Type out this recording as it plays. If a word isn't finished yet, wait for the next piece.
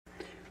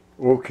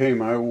Okay,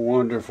 my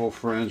wonderful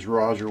friends,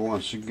 Roger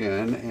once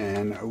again,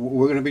 and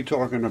we're going to be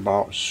talking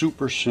about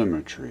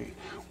supersymmetry,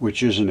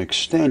 which is an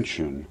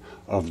extension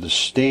of the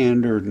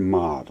standard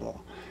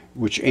model,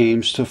 which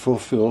aims to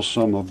fulfill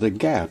some of the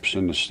gaps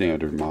in the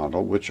standard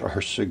model, which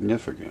are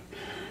significant.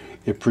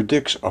 It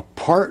predicts a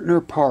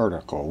partner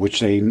particle,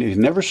 which they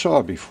never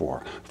saw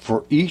before,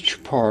 for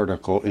each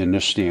particle in the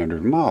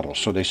standard model.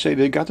 So they say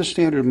they got the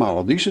standard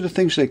model. These are the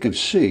things they can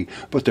see,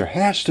 but there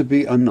has to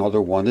be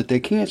another one that they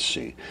can't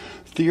see.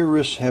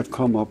 Theorists have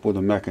come up with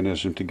a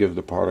mechanism to give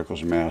the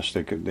particles mass.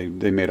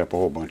 They made up a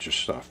whole bunch of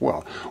stuff.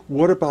 Well,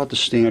 what about the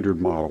standard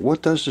model?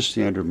 What does the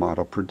standard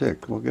model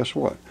predict? Well, guess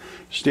what?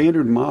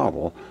 Standard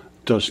model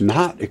does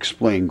not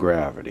explain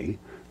gravity.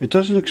 It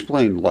doesn't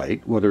explain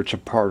light, whether it's a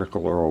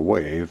particle or a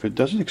wave. It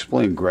doesn't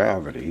explain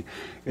gravity.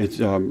 It's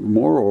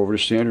moreover, the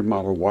standard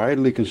model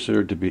widely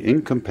considered to be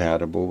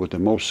incompatible with the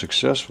most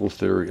successful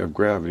theory of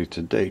gravity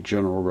to date,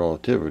 general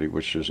relativity,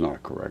 which is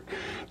not correct.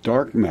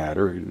 Dark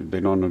matter, they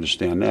don't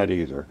understand that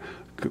either.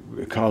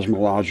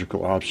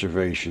 Cosmological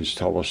observations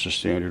tell us the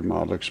standard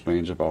model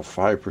explains about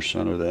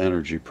 5% of the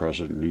energy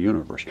present in the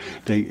universe.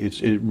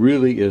 It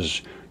really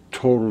is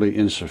totally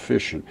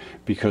insufficient,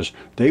 because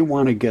they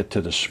want to get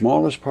to the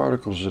smallest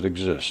particles that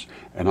exist,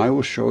 and I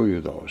will show you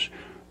those,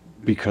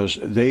 because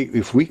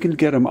if we can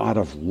get them out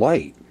of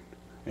light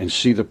and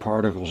see the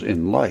particles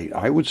in light,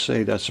 I would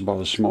say that's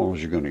about as small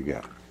as you're going to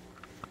get.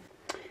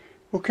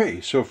 Okay,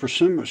 so for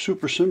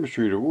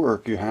supersymmetry to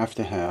work, you have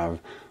to have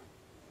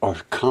a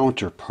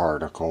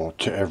counterparticle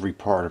to every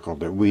particle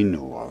that we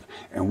knew of,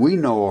 and we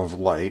know of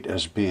light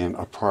as being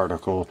a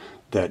particle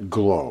that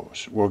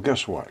glows. Well,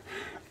 guess what?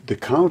 The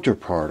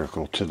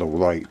counterparticle to the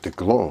light that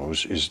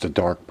glows is the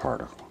dark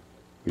particle.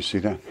 You see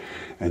that?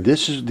 And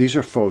these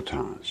are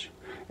photons.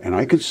 And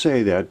I can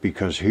say that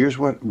because here's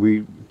what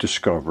we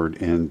discovered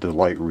in the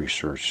light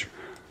research.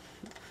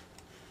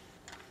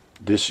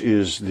 This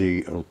is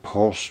the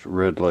pulsed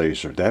red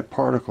laser. That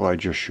particle I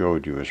just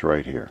showed you is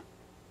right here.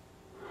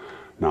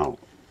 Now,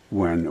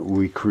 when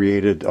we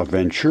created a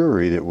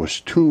Venturi that was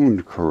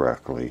tuned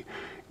correctly,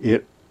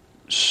 it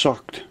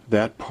sucked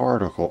that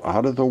particle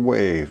out of the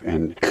wave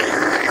and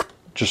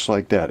just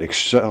like that,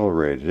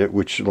 accelerated it,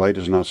 which light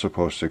is not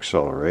supposed to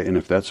accelerate. And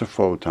if that's a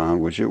photon,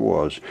 which it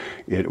was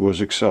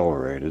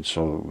accelerated.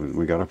 So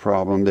we got a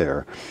problem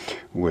there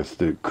with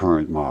the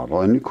current model.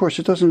 And of course,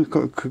 it doesn't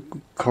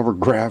cover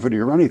gravity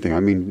or anything.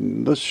 I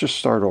mean, let's just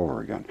start over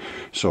again.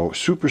 So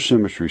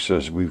supersymmetry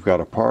says we've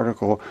got a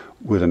particle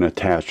with an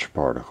attached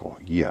particle.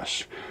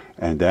 Yes.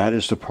 And that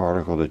is the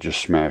particle that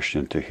just smashed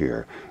into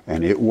here.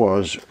 And it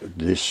was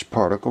this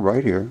particle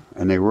right here,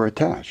 and they were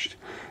attached.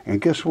 And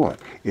guess what?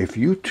 If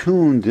you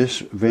tune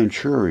this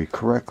Venturi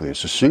correctly,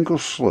 it's a single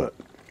slit.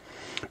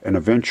 And a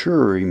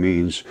Venturi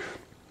means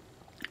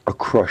a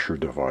crusher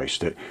device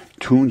that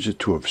tunes it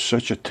to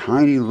such a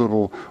tiny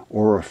little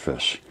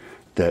orifice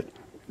that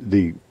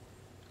the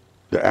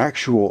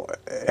actual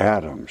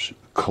atoms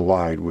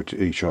collide with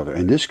each other.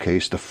 In this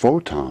case, the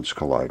photons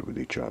collide with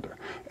each other.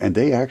 And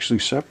they actually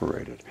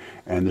separated.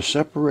 And the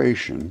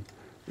separation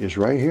is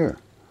right here.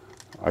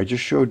 I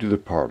just showed you the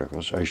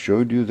particles, I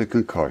showed you the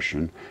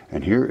concussion,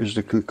 and here is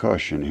the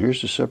concussion,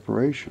 here's the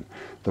separation.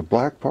 The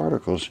black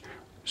particles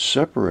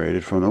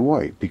separated from the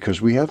white, because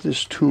we have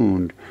this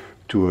tuned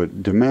to a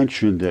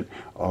dimension that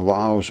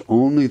allows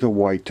only the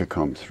white to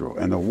come through.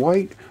 And the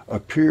white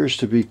appears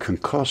to be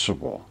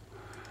concussible,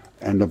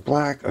 and the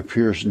black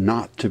appears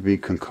not to be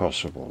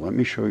concussible. Let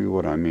me show you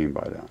what I mean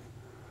by that.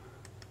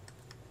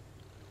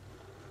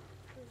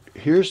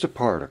 Here's the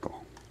particle.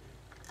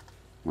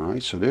 All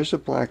right, so there's a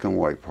black and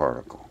white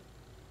particle.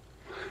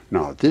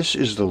 Now, this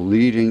is the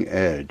leading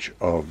edge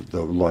of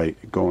the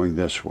light going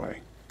this way.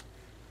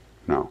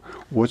 Now,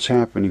 what's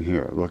happening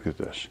here? Look at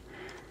this.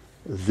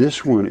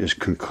 This one is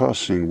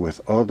concussing with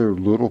other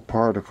little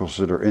particles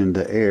that are in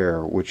the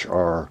air, which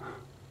are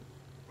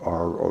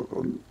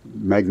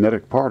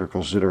magnetic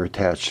particles that are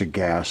attached to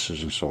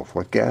gases and so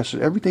forth.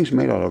 Gases, everything's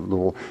made out of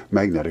little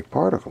magnetic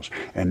particles,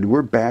 and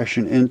we're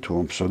bashing into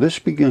them. So this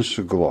begins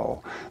to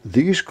glow.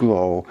 These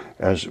glow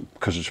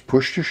because it's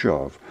push to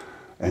shove,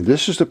 and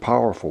this is the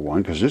powerful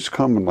one because it's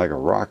coming like a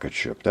rocket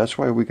ship. That's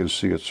why we can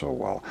see it so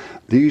well.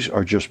 These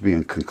are just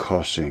being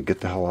concussing.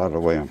 Get the hell out of the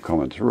way, I'm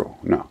coming through.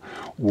 Now,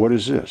 what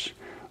is this?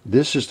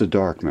 This is the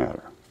dark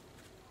matter.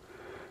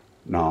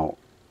 Now,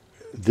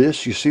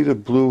 this, you see the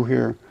blue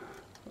here?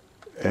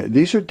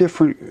 These are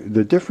different.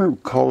 The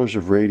different colors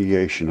of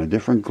radiation and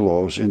different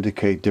glows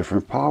indicate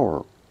different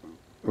power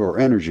or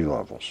energy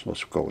levels.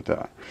 Let's go with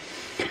that.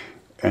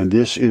 And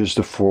this is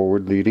the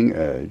forward leading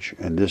edge,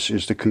 and this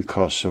is the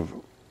concussive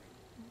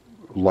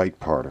light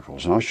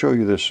particles. And I'll show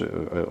you this a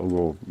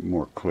little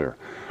more clear.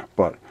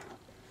 But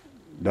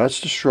that's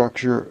the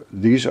structure.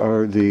 These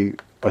are the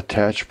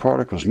attached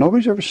particles.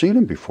 Nobody's ever seen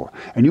them before.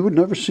 And you would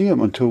never see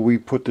them until we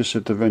put this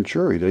at the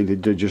Venturi.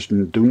 They just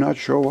do not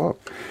show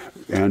up.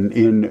 And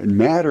in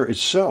matter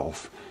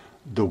itself,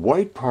 the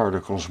white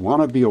particles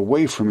want to be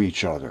away from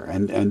each other,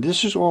 and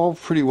this is all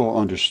pretty well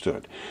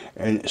understood,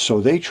 and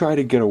so they try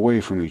to get away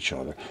from each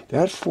other.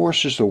 That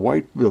forces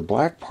the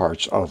black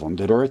parts of them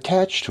that are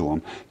attached to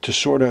them to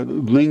sort of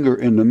linger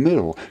in the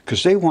middle,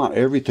 because they want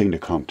everything to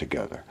come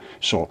together.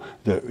 So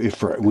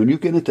when you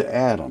get into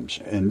atoms,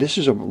 and this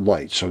is a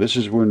light, so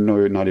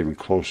we're not even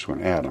close to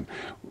an atom.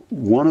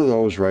 One of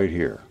those right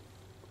here,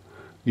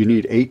 you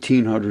need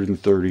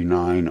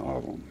 1,839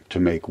 of them to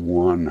make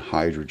one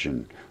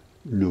hydrogen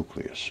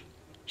nucleus.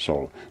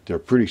 So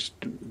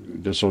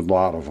there's a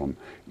lot of them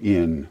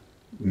in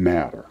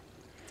matter.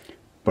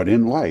 But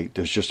in light,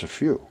 there's just a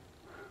few.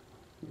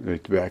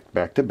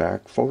 Back to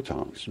back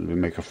photons. They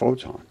make a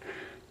photon.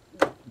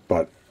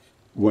 But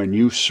when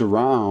you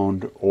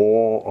surround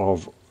all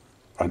of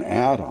an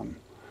atom,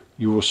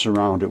 you will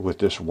surround it with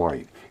this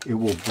white. It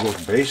will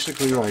look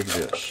basically like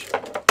this.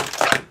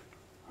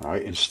 All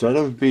right? Instead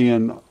of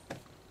being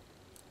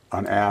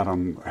an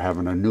atom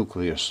having a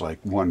nucleus like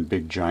one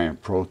big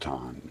giant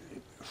proton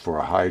for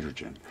a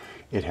hydrogen,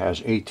 it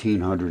has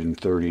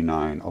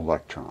 1,839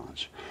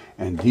 electrons.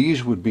 And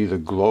these would be the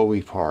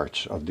glowy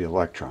parts of the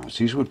electrons.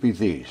 These would be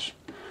these.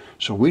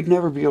 So we'd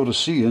never be able to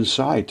see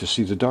inside to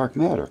see the dark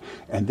matter.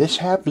 And this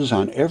happens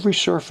on every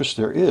surface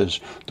there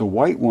is. The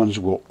white ones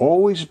will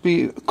always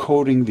be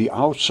coating the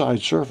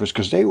outside surface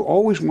because they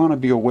always want to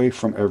be away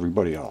from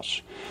everybody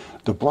else.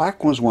 The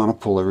black ones want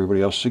to pull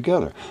everybody else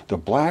together. The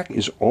black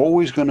is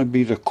always going to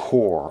be the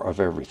core of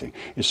everything.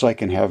 It's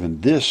like in having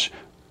this,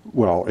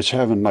 well, it's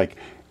having like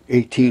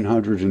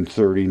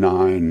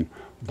 1,839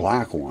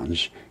 black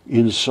ones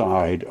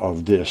inside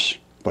of this,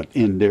 but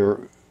in there,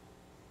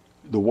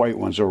 the white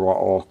ones are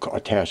all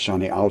attached on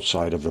the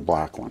outside of the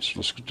black ones.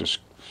 Let's just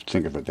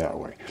think of it that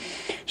way.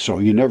 So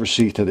you never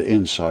see to the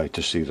inside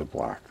to see the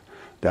black.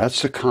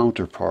 That's the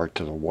counterpart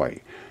to the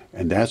white,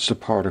 and that's the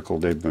particle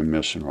they've been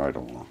missing right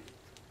along.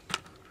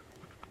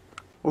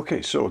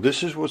 Okay, so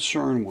this is what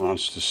CERN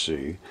wants to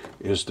see,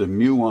 is the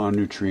muon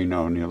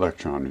neutrino and the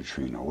electron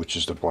neutrino, which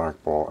is the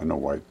black ball and the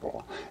white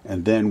ball.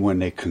 And then when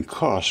they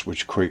concuss,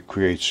 which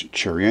creates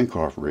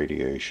Cherenkov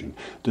radiation,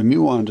 the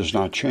muon does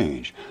not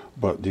change,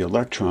 but the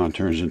electron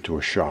turns into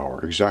a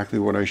shower. Exactly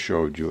what I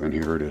showed you, and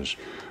here it is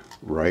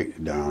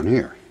right down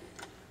here.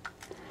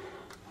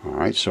 All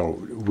right, so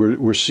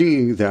we're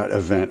seeing that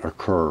event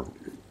occur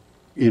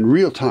in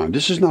real time.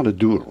 This is not a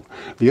doodle.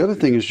 The other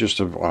thing is just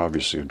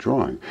obviously a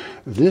drawing.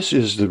 This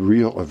is the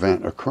real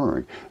event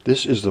occurring.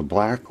 This is the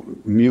black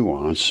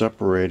muon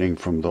separating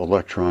from the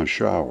electron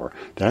shower.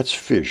 That's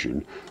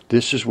fission.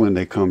 This is when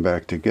they come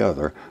back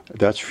together.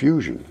 That's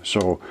fusion.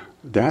 So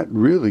that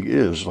really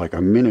is like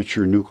a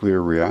miniature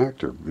nuclear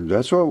reactor.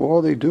 That's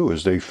all they do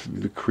is they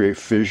create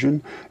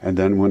fission, and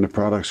then when the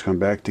products come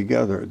back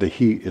together, the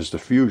heat is the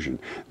fusion.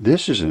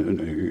 This is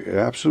an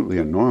absolutely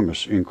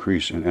enormous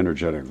increase in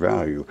energetic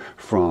value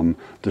from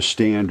the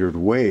standard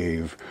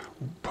wave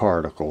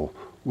particle,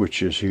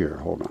 which is here.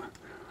 Hold on.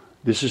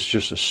 This is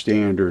just a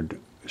standard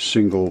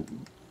single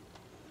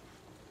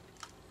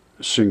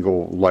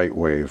light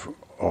wave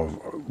of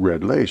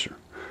red laser.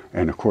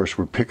 And of course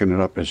we're picking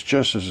it up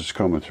just as it's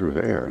coming through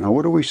the air. Now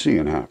what are we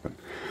seeing happen?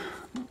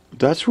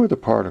 That's where the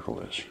particle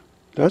is.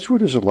 That's where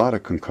there's a lot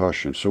of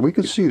concussion. So we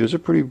can see there's a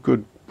pretty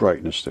good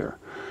brightness there.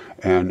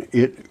 And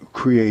it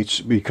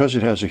creates, because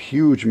it has a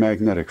huge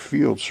magnetic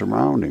field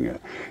surrounding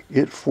it,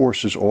 it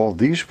forces all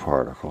these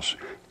particles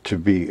to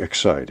be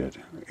excited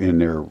in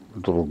their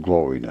little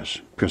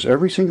glowiness. Because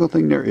every single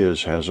thing there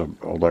is has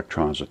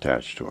electrons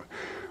attached to it.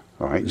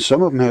 All right, and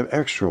some of them have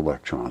extra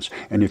electrons,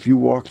 and if you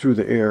walk through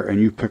the air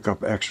and you pick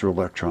up extra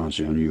electrons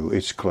in you,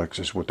 it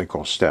collects what they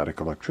call static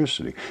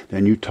electricity.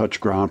 Then you touch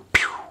ground,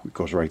 pew, it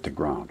goes right to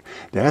ground.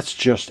 That's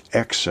just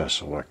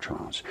excess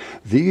electrons.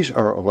 These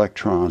are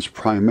electrons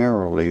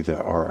primarily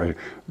that are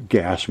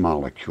gas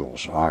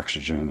molecules,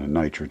 oxygen and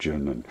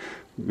nitrogen and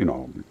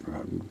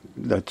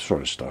that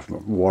sort of stuff,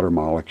 water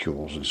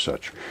molecules and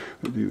such,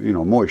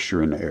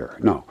 moisture in the air.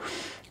 Now,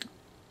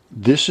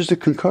 this is the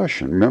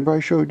concussion. Remember I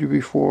showed you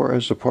before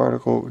as the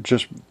particle,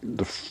 just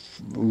the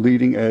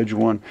leading edge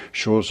one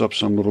shows up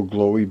some little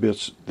glowy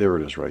bits. There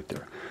it is right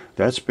there.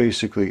 That's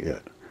basically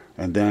it.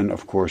 And then,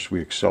 of course,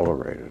 we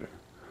accelerated it.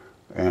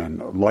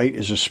 And light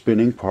is a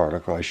spinning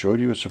particle. I showed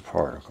you it's a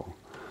particle.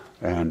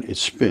 And it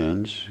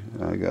spins.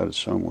 I got it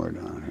somewhere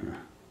down here.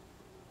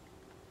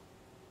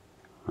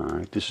 All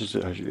right, this is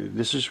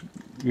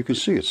you can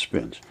see it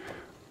spins.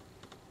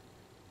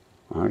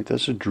 All right,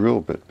 that's a drill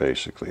bit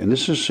basically, and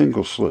this is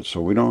single slit, so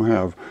we don't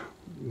have,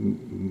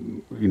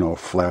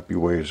 flappy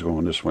waves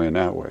going this way and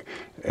that way,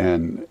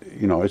 and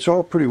it's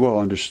all pretty well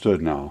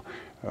understood now.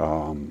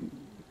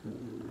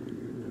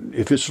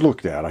 If it's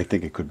looked at, I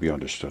think it could be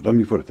understood. Let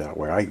me put it that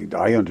way.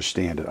 I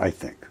understand it, I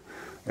think,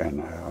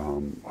 and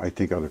I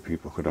think other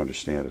people could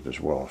understand it as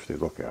well if they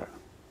look at it.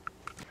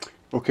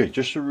 Okay,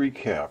 just to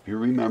recap, you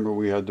remember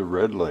we had the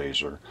red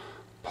laser,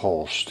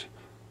 pulsed,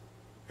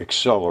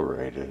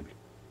 accelerated.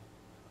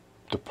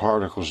 The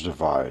particles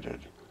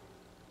divided.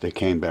 They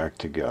came back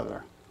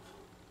together.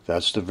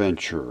 That's the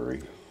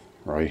Venturi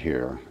right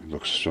here. It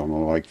looks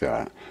something like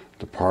that.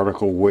 the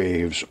particle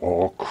waves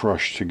all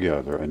crushed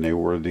together, and they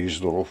were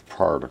these little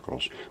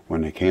particles.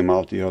 When they came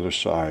out the other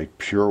side,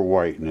 pure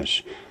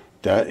whiteness,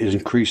 that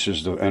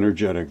increases the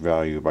energetic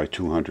value by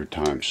 200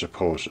 times,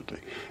 supposedly.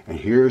 And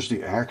here's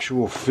the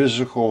actual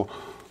physical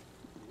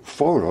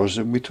photos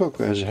that we took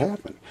as it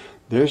happened.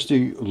 There's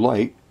the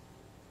light,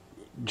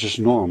 just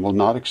normal,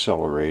 not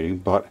accelerating,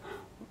 but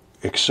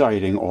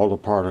exciting all the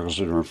particles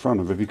that are in front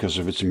of it because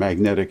of its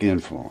magnetic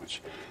influence.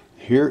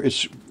 Here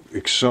it's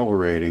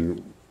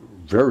accelerating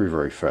very,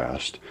 very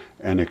fast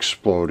and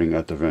exploding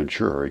at the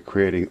Venturi,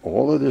 creating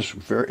all of this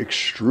very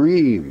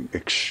extreme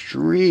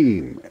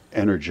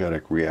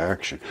energetic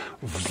reaction,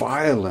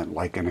 violent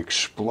like an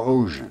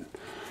explosion.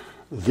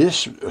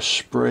 This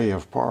spray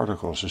of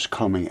particles is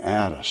coming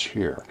at us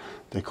here.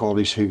 They call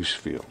these Higgs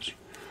fields.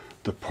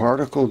 The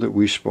particle that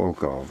we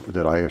spoke of,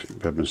 that I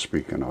have been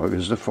speaking of,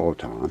 is the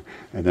photon,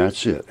 and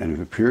that's it. And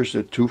it appears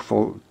that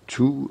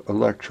two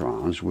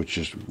electrons, which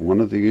is one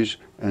of these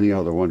and the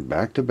other one,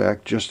 back to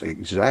back, just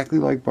exactly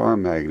like bar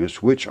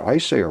magnets, which I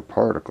say are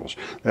particles.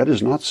 That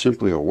is not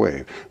simply a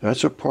wave.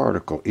 That's a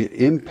particle. It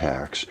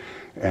impacts,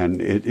 and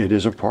it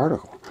is a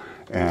particle.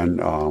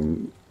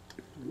 And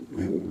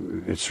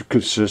it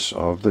consists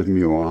of the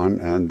muon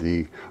and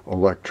the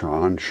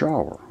electron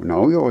shower.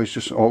 Now, we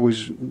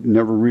always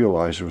never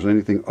realized there was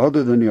anything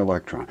other than the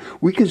electron.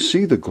 We can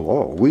see the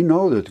glow. We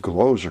know that the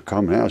glows are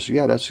coming at us.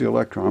 Yeah, that's the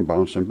electron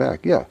bouncing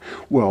back. Yeah.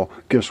 Well,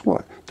 guess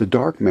what? The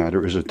dark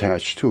matter is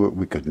attached to it.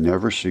 We could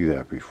never see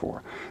that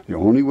before. The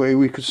only way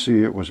we could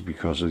see it was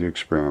because of the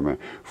experiment,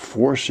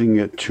 forcing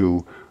it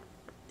to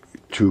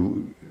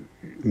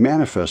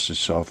manifest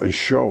itself and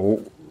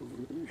show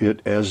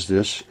it as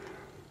this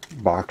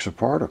box of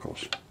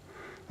particles.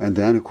 And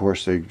then, of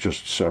course, they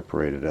just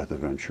separated at the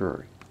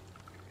Venturi.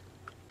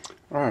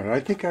 All right, I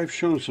think I've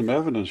shown some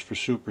evidence for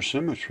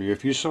supersymmetry.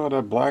 If you saw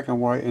that black and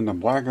white and the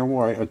black and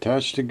white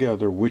attached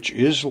together, which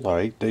is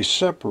light, they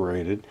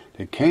separated,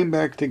 they came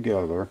back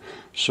together,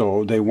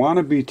 so they want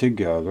to be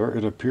together.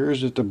 It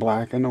appears that the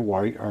black and the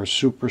white are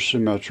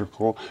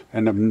supersymmetrical,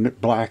 and the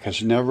black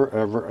has never,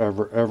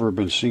 ever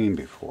been seen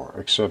before,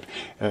 except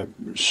at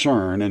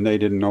CERN, and they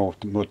didn't know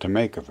what to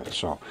make of it.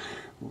 So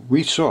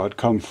we saw it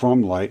come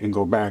from light and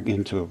go back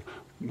into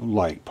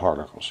light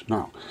particles.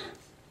 Now,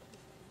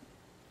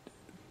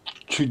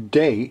 to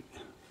date,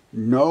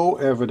 no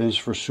evidence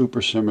for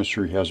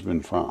supersymmetry has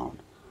been found.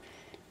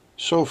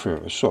 So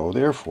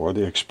therefore,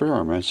 the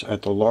experiments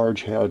at the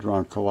Large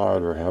Hadron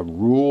Collider have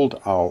ruled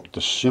out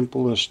the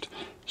simplest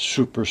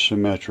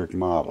supersymmetric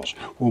models.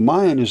 Well,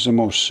 mine is the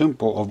most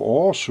simple of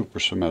all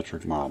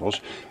supersymmetric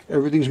models.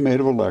 Everything's made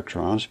of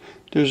electrons.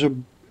 There's a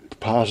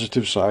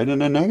positive side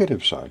and a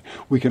negative side.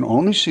 We can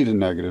only see the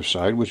negative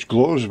side, which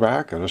glows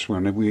back at us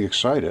when we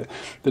excite it.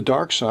 The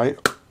dark side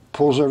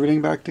pulls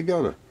everything back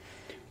together.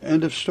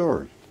 End of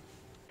story.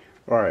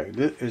 All right,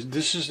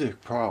 this is the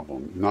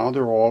problem. Now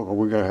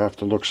we're going to have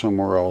to look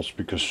somewhere else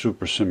because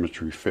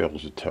supersymmetry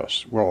fails the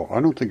test. Well,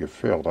 I don't think it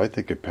failed. I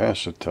think it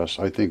passed the test.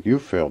 I think you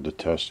failed the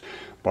test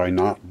by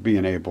not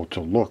being able to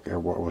look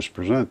at what was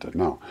presented.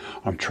 Now,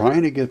 I'm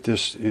trying to get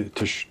this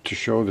to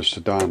show this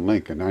to Don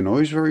Lincoln. I know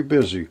he's very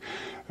busy,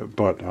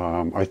 but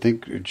I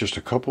think just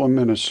a couple of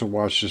minutes to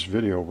watch this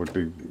video would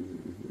be,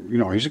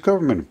 he's a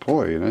government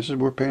employee, and I said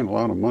we're paying a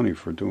lot of money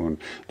for doing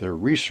their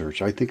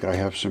research. I think I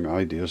have some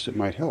ideas that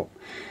might help.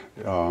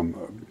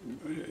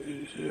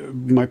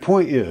 My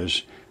point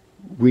is,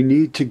 we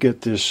need to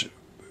get this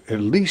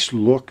at least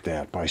looked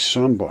at by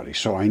somebody.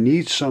 So I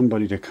need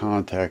somebody to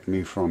contact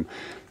me from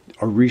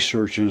a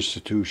research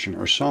institution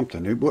or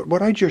something.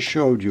 What I just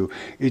showed you,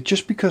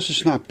 just because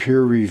it's not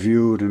peer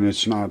reviewed and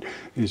it's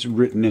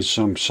written in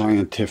some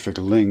scientific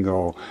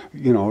lingo,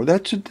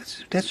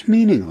 that's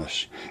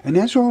meaningless. And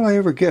that's all I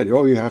ever get.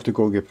 Oh, you have to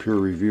go get peer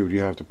reviewed. You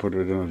have to put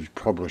it in a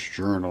published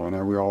journal, and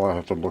then we all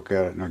have to look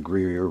at it and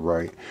agree you're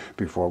right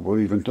before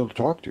we'll even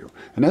talk to you.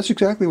 And that's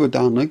exactly what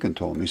Don Lincoln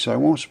told me. He said, I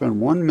won't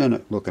spend 1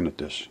 minute looking at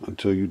this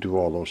until you do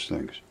all those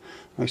things.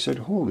 I said,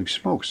 holy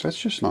smokes, that's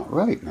just not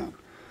right, man.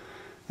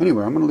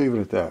 Anyway, I'm going to leave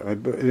it at that.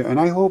 And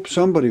I hope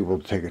somebody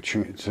will take a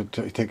chance to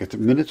take a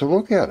minute to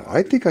look at it.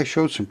 I think I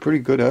showed some pretty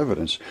good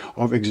evidence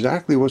of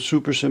exactly what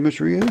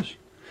supersymmetry is,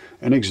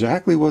 and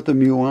exactly what the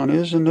muon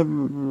is, and the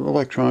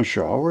electron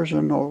showers,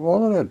 and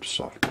all of that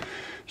stuff.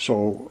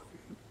 So,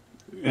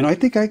 and I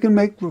think I can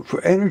make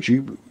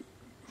energy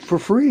for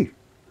free.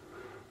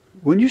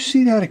 When you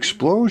see that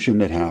explosion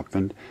that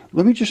happened,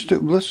 let's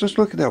just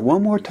look at that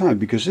one more time,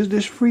 because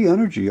there's free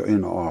energy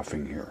in the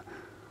offing here.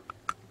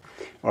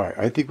 All right,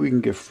 I think we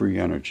can get free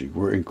energy.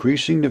 We're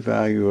increasing the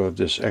value of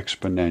this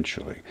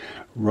exponentially.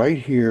 Right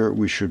here,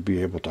 we should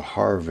be able to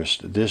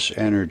harvest this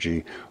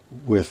energy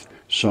with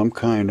some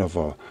kind of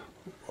a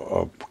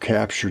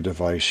capture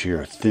device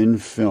here, thin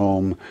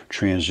film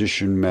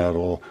transition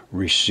metal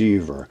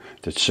receiver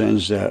that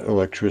sends that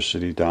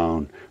electricity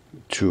down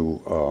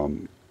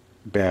to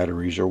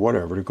batteries or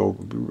whatever to go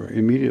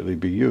immediately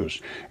be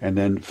used, and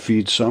then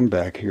feed some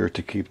back here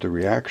to keep the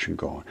reaction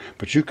going.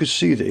 But you can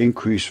see the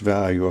increased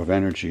value of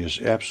energy is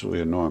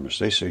absolutely enormous.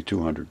 They say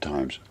 200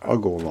 times. I'll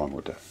go along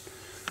with that.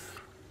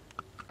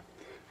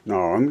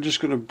 No, I'm just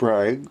going to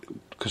brag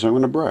because I'm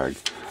going to brag.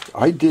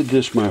 I did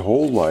this my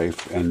whole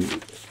life,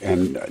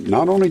 and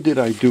not only did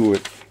I do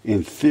it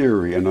in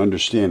theory and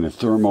understanding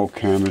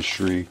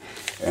thermochemistry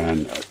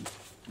and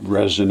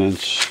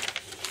resonance.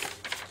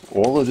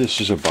 All of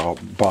this is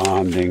about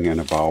bonding and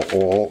about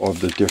all of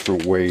the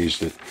different ways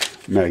that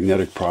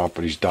magnetic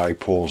properties,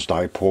 dipoles,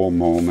 dipole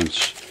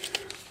moments,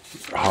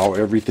 how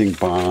everything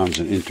bonds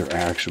and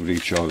interacts with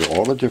each other.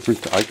 All the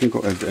different, I can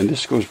go, and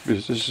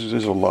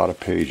there's a lot of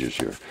pages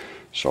here.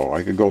 So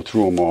I could go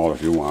through them all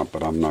if you want,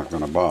 but I'm not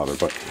going to bother.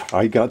 But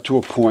I got to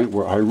a point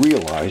where I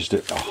realized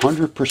that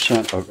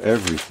 100% of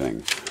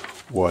everything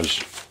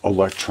was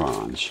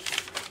electrons,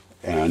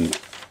 and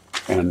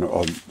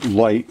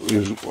light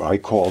is, I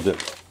called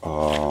it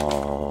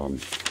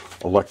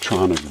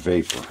electronic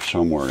vapor.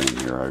 Somewhere in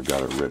here I've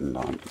got it written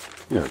on.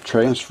 Yeah,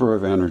 transfer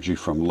of energy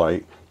from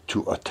light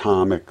to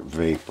atomic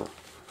vapor.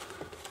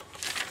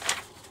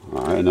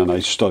 And then I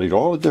studied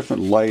all the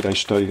different light. I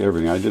studied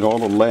everything. I did all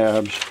the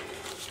labs.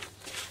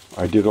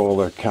 I did all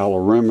the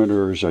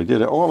calorimeters. I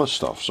did all the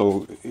stuff.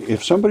 So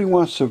if somebody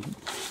wants to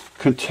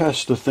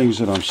contest the things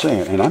that I'm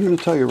saying, and I'm going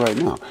to tell you right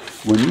now,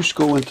 when you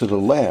go into the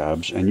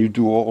labs and you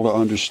do all the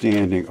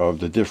understanding of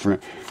the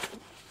different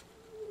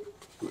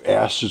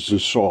acids and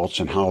salts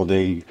and how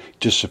they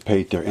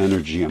dissipate their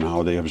energy and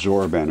how they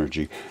absorb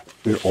energy,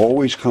 it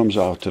always comes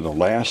out to the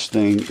last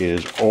thing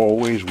is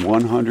always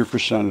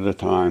 100% of the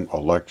time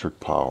electric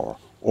power.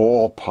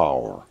 All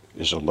power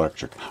is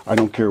electric. I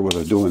don't care whether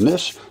they're doing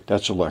this,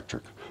 that's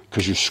electric.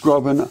 Because you're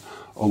scrubbing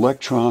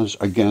electrons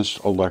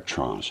against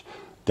electrons.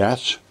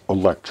 That's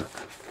electric.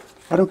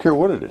 I don't care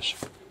what it is.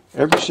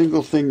 Every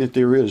single thing that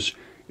there is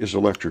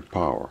electric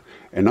power.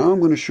 And now I'm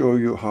going to show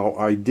you how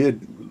I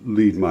did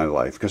lead my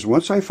life. Because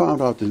once I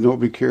found out that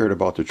nobody cared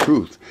about the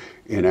truth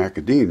in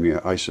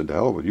academia, I said, the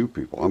hell with you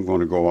people. I'm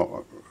going to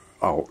go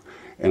out.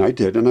 And I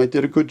did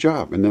a good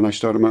job. And then I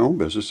started my own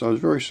business. I was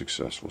very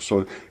successful.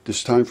 So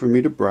it's time for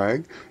me to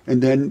brag.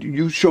 And then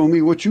you show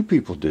me what you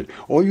people did.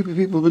 All you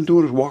people have been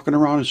doing is walking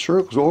around in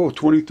circles.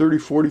 20, 30,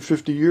 40,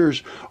 50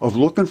 years of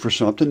looking for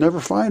something, never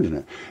finding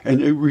it.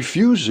 And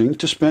refusing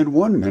to spend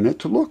 1 minute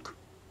to look.